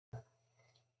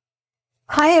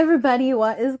Hi everybody,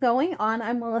 what is going on?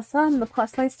 I'm Melissa, I'm the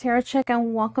Plus Size Tarot Chick,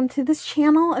 and welcome to this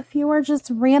channel. If you are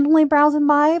just randomly browsing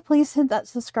by, please hit that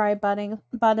subscribe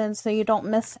button so you don't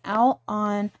miss out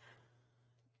on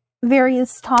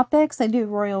various topics. I do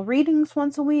royal readings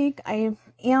once a week. I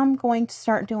am going to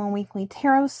start doing weekly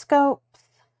tarot scopes,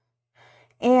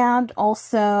 and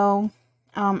also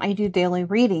I do daily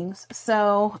readings.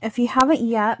 So if you haven't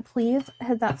yet, please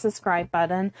hit that subscribe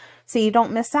button so you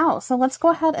don't miss out. So let's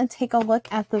go ahead and take a look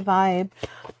at the vibe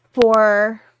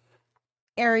for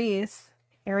Aries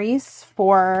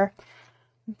for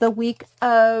the week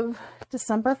of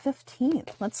December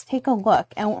 15th. Let's take a look.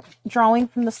 And drawing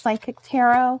from the Psychic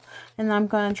Tarot, and I'm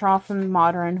going to draw from the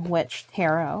Modern Witch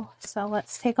Tarot. So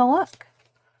let's take a look.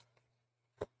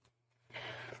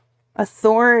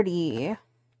 Authority.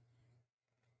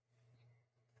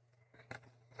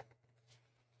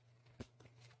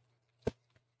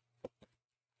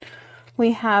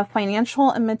 We have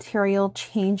financial and material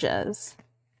changes.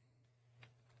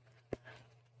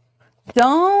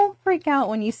 Don't freak out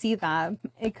when you see that.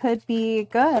 It could be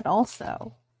good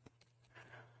also.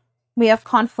 We have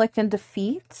conflict and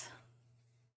defeat.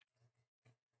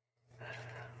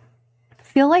 I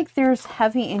feel like there's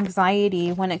heavy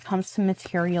anxiety when it comes to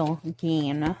material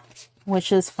gain,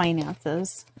 which is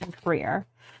finances and career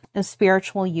and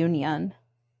spiritual union.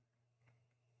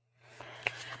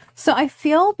 So I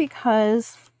feel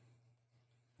because,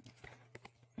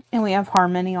 and we have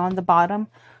harmony on the bottom.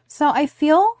 So I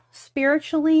feel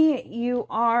spiritually you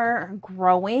are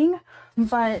growing,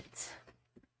 but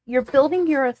you're building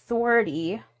your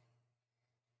authority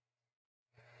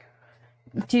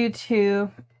due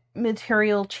to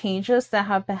material changes that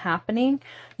have been happening.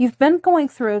 You've been going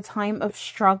through a time of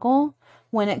struggle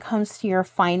when it comes to your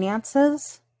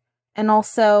finances, and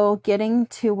also getting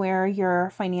to where your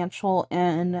financial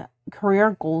and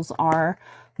career goals are.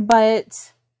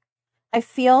 But I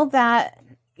feel that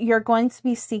you're going to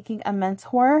be seeking a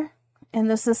mentor, and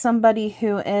this is somebody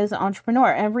who is an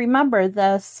entrepreneur. And remember,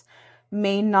 this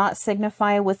may not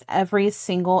signify with every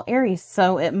single Aries.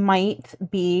 So it might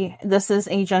be, this is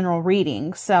a general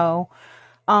reading. So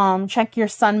check your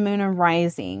sun, moon, and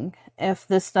rising if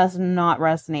this does not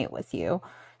resonate with you.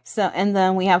 So, and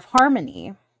then we have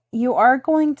harmony. You are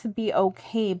going to be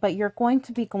okay, but you're going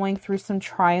to be going through some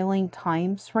trialing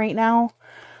times right now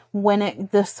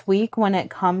this week when it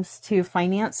comes to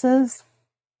finances.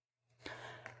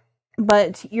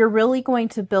 But you're really going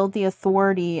to build the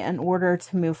authority in order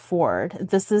to move forward.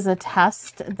 This is a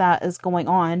test that is going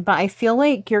on, but I feel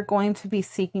like you're going to be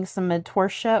seeking some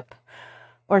mentorship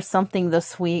or something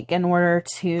this week in order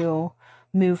to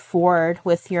move forward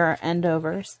with your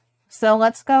endovers. So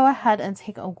let's go ahead and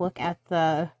take a look at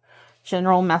the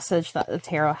general message that the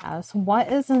tarot has.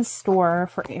 What is in store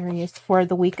for Aries for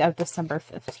the week of December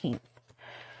 15th?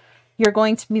 You're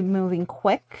going to be moving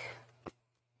quick.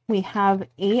 We have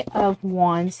 8 of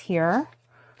Wands here,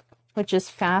 which is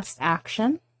fast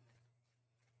action.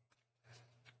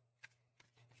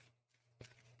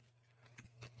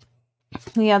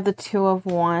 We have the 2 of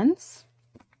Wands.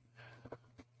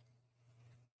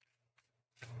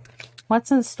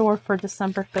 What's in store for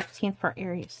December 15th for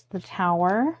Aries? The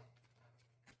Tower.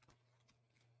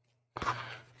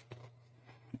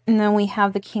 And then we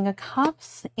have the King of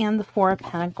Cups and the 4 of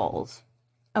Pentacles.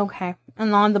 Okay.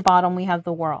 And on the bottom, we have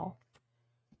the World.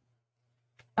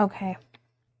 Okay.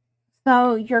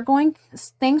 So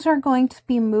things are going to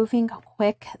be moving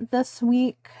quick this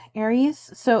week,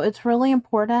 Aries. So it's really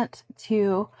important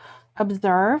to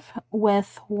observe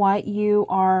with what you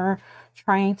are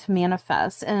trying to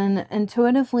manifest. And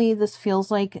intuitively, this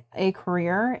feels like a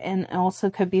career, and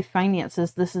also could be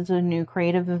finances. This is a new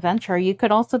creative adventure. You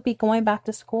could also be going back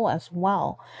to school as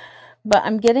well. But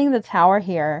I'm getting the Tower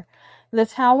here. The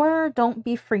Tower, don't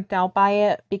be freaked out by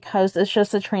it, because it's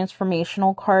just a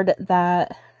transformational card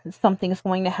that something's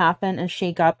going to happen and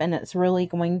shake up, and it's really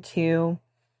going to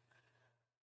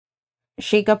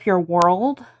shake up your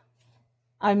world.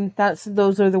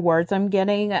 Those are the words I'm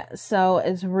getting. So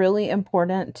it's really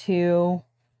important to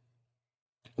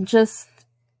just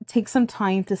take some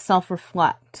time to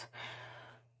self-reflect.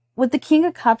 With the King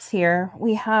of Cups here,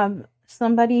 we have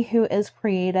somebody who is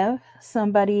creative,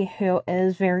 somebody who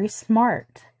is very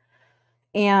smart.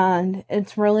 And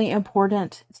it's really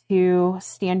important to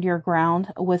stand your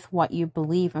ground with what you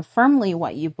believe, and firmly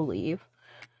what you believe.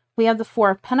 We have the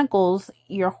 4 of Pentacles.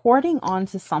 You're hoarding on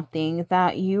to something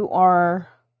that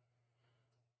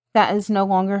that is no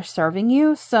longer serving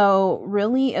you. So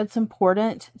really, it's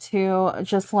important to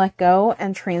just let go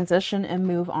and transition and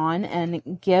move on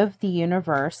and give the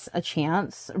universe a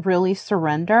chance. Really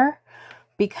surrender,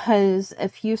 because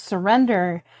if you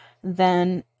surrender,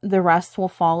 then the rest will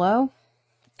follow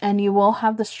and you will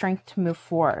have the strength to move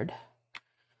forward.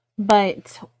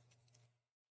 But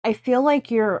I feel like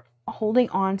you're holding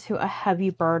on to a heavy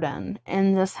burden,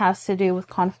 and this has to do with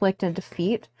conflict and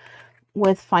defeat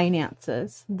with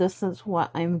finances. This is what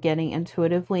I'm getting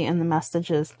intuitively in the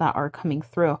messages that are coming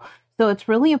through. So it's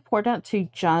really important to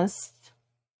just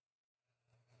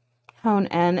hone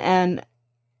in and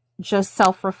just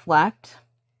self-reflect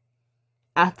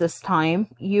at this time.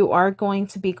 You are going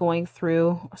to be going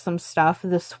through some stuff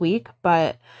this week,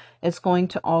 but it's going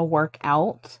to all work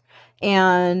out.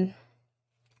 And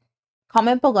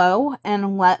comment below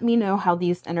and let me know how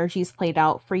these energies played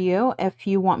out for you. If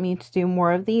you want me to do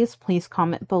more of these, please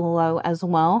comment below as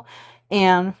well.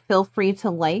 And feel free to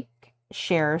like,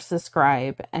 share,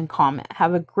 subscribe, and comment.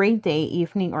 Have a great day,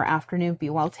 evening, or afternoon. Be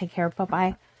well. Take care.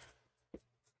 Bye-bye.